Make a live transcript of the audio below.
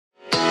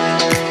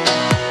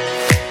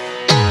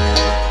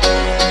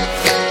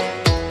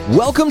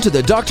Welcome to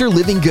the Dr.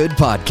 Living Good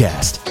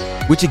podcast,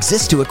 which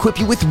exists to equip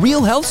you with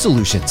real health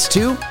solutions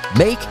to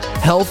make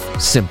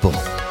health simple.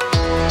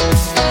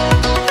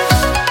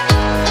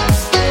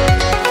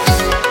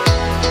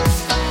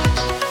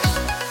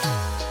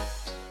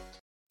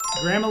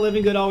 Grandma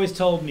Living Good always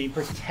told me,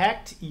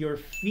 protect your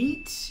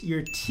feet,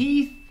 your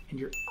teeth, and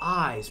your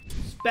eyes,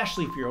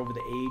 especially if you're over the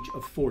age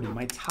of 40.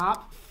 My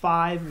top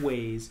 5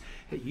 ways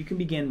that you can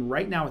begin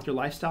right now with your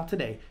lifestyle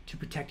today to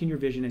protecting your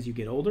vision as you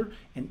get older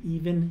and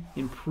even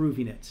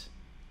improving it.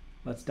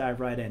 Let's dive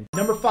right in.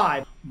 Number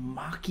 5,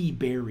 maki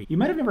berry. You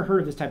might have never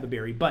heard of this type of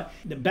berry, but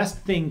the best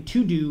thing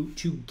to do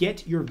to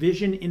get your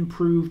vision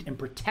improved and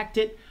protect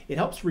it, it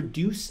helps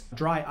reduce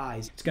dry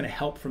eyes. It's going to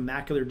help from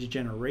macular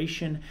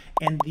degeneration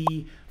and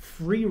the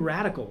free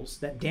radicals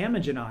that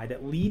damage an eye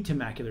that lead to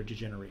macular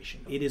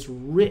degeneration. It is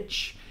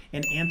rich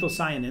in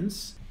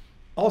anthocyanins,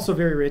 also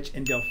very rich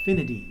in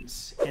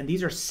delphinidines, and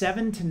these are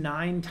 7 to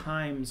 9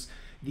 times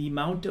the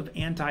amount of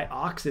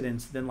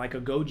antioxidants than like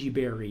a goji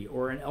berry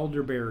or an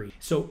elderberry.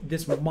 So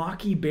this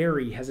maki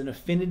berry has an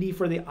affinity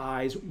for the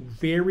eyes,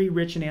 very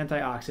rich in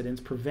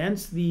antioxidants,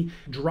 prevents the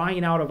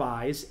drying out of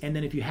eyes, and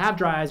then if you have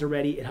dry eyes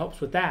already, it helps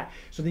with that.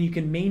 So then you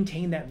can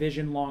maintain that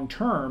vision long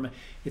term.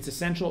 It's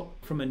essential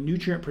from a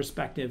nutrient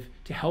perspective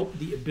to help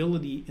the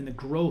ability and the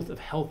growth of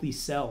healthy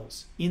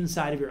cells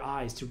inside of your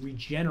eyes to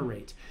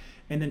regenerate,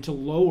 and then to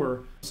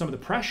lower some of the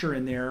pressure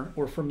in there,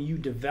 or from you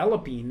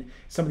developing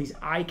some of these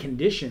eye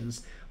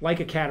conditions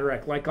like a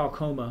cataract, like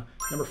glaucoma.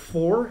 Number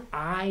 4,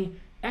 eye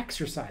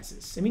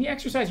exercises. I mean, you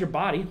exercise your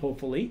body,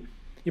 hopefully.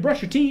 You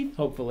brush your teeth,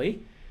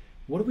 hopefully.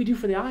 What do we do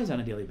for the eyes on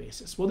a daily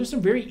basis? Well, there's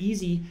some very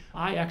easy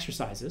eye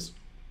exercises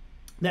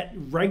that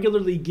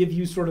regularly give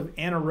you sort of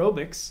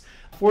anaerobics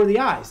for the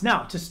eyes.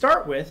 Now, to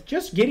start with,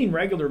 just getting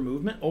regular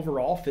movement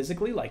overall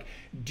physically, like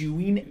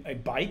doing a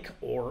bike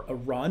or a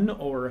run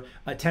or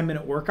a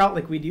 10-minute workout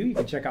like we do. You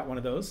can check out one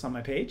of those on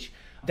my page.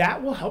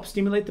 That will help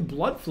stimulate the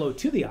blood flow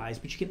to the eyes,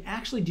 but you can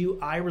actually do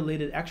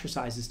eye-related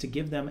exercises to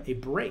give them a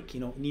break.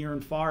 Near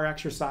and far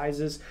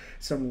exercises,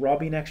 some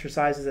rubbing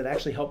exercises that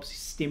actually help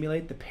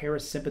stimulate the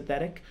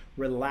parasympathetic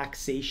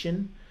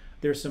relaxation.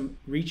 There's some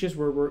reaches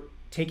where we're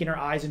taking our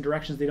eyes in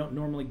directions they don't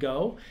normally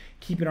go,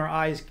 keeping our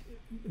eyes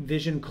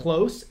vision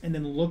close and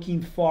then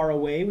looking far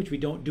away, which we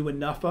don't do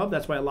enough of.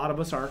 That's why a lot of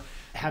us are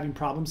having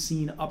problems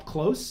seeing up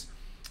close.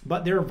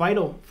 But they're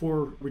vital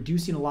for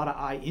reducing a lot of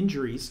eye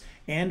injuries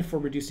and for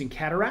reducing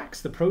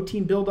cataracts, the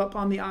protein buildup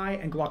on the eye,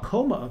 and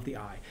glaucoma of the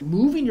eye.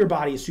 Moving your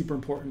body is super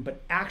important,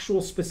 but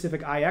actual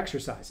specific eye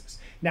exercises.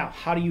 Now,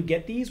 how do you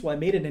get these? Well, I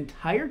made an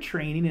entire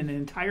training and an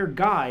entire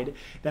guide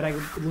that I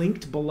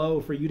linked below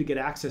for you to get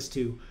access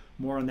to.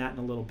 More on that in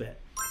a little bit.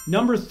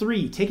 Number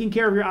 3, taking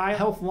care of your eye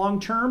health long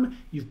term,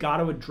 you've got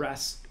to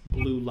address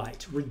blue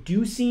light.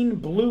 Reducing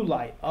blue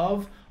light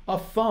of a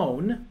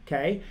phone,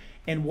 okay?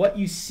 And what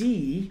you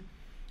see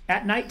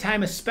at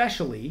nighttime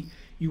especially,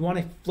 you want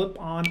to flip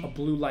on a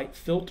blue light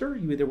filter.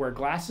 You either wear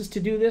glasses to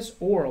do this,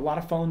 or a lot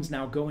of phones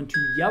now go into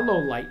yellow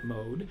light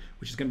mode,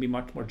 which is going to be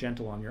much more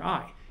gentle on your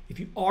eye. If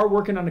you are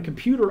working on a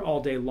computer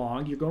all day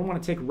long, you're going to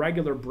want to take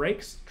regular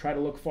breaks, try to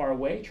look far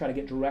away, try to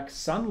get direct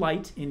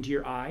sunlight into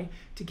your eye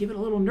to give it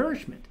a little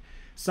nourishment.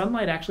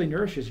 Sunlight actually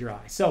nourishes your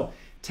eye. So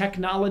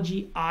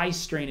technology eye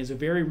strain is a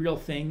very real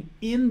thing.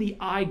 In the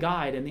eye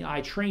guide and the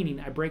eye training,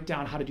 I break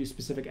down how to do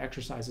specific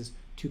exercises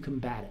to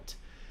combat it.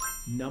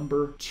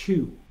 Number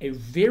 2, a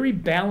very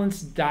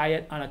balanced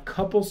diet on a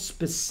couple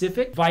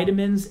specific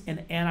vitamins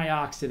and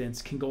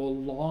antioxidants can go a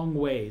long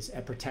ways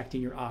at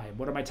protecting your eye.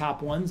 What are my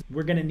top ones?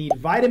 We're going to need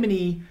vitamin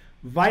E,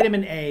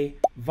 vitamin A,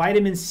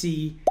 vitamin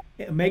C,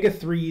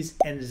 omega-3s,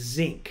 and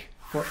zinc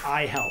for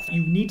eye health.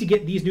 You need to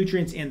get these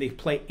nutrients in. They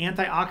play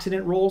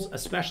antioxidant roles,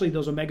 especially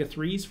those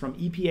omega-3s from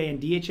EPA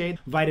and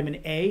DHA. Vitamin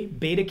A,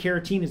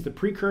 beta-carotene is the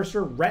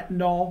precursor.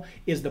 Retinol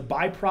is the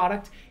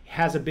byproduct.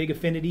 Has a big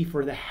affinity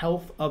for the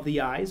health of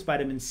the eyes.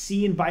 Vitamin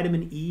C and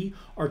vitamin E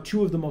are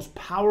 2 of the most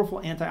powerful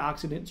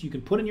antioxidants you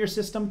can put in your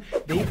system.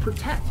 They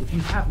protect. If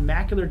you have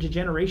macular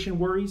degeneration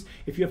worries,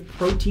 if you have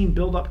protein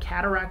buildup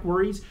cataract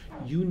worries,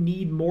 you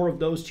need more of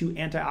those 2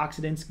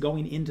 antioxidants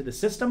going into the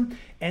system.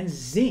 And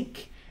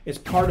zinc is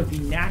part of the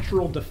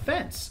natural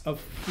defense of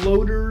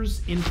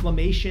floaters,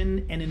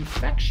 inflammation, and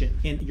infection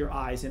in your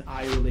eyes and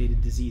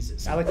eye-related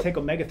diseases. I like to take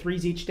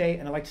omega-3s each day,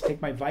 and I like to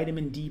take my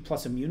vitamin D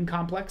plus immune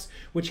complex,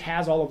 which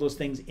has all of those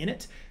things in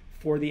it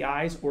for the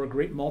eyes, or a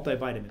great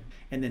multivitamin.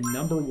 And then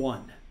number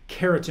 1,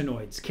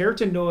 carotenoids.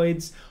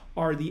 Carotenoids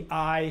are the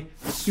eye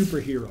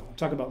superhero. I'm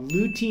talking about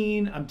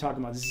lutein, I'm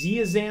talking about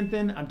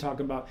zeaxanthin, I'm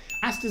talking about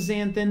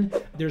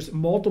astaxanthin. There's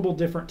multiple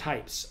different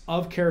types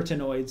of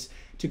carotenoids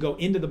to go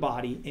into the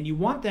body, and you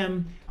want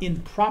them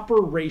in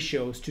proper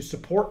ratios to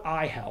support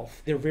eye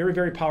health. They're very,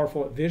 very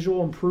powerful at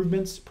visual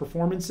improvements,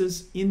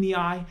 performances in the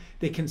eye.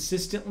 They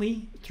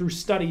consistently, through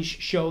studies,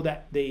 show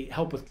that they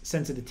help with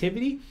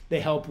sensitivity, they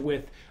help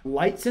with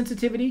light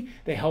sensitivity,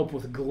 they help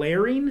with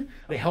glaring,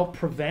 they help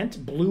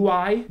prevent blue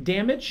eye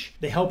damage,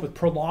 they help with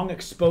prolonged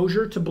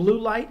exposure to blue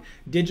light,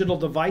 digital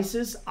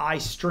devices, eye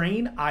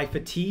strain, eye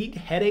fatigue,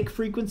 headache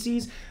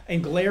frequencies,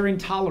 and glaring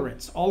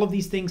tolerance. All of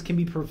these things can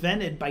be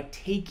prevented by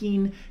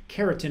taking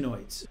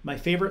carotenoids. My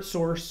favorite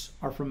source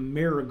are from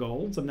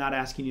marigolds. I'm not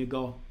asking you to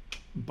go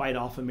bite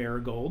off a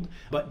marigold,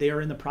 but they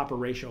are in the proper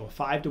ratio, a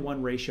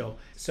 5-to-1 ratio.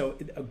 So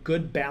a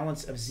good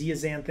balance of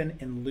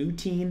zeaxanthin and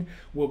lutein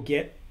will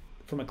get,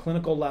 from a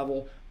clinical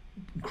level,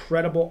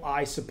 incredible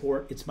eye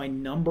support. It's my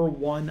number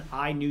one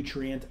eye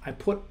nutrient. I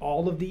put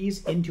all of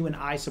these into an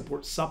eye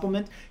support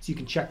supplement, so you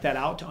can check that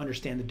out to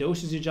understand the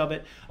dosage of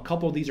it. A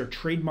couple of these are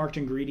trademarked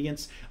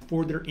ingredients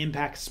for their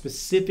impact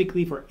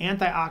specifically for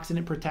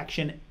antioxidant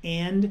protection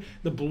and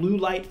the blue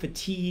light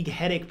fatigue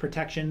headache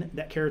protection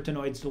that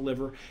carotenoids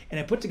deliver. And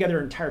I put together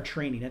an entire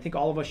training. I think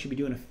all of us should be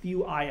doing a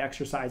few eye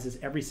exercises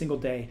every single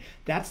day.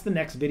 That's the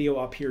next video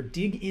up here.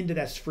 Dig into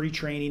that free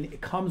training.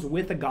 It comes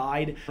with a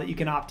guide that you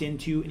can opt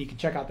into, and you can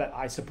check out that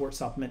eye support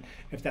supplement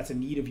if that's a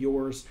need of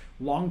yours.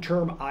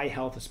 Long-term eye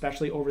health,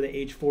 especially over the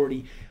age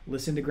 40.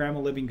 Listen to Grandma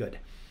Living Good.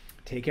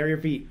 Take care of your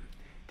feet,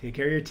 take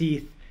care of your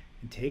teeth,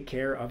 and take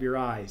care of your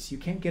eyes. You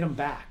can't get them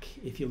back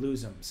if you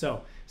lose them.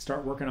 So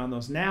start working on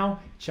those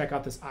now. Check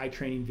out this eye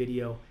training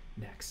video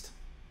next.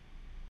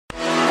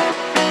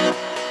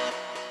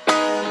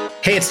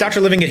 Hey, it's Dr.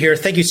 Living Good here.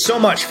 Thank you so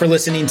much for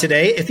listening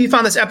today. If you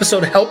found this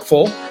episode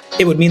helpful,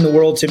 it would mean the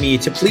world to me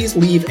to please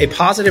leave a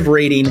positive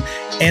rating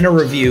and a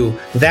review.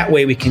 That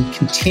way we can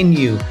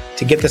continue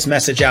to get this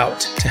message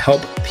out to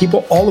help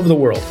people all over the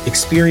world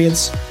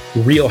experience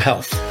real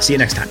health. See you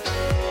next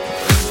time.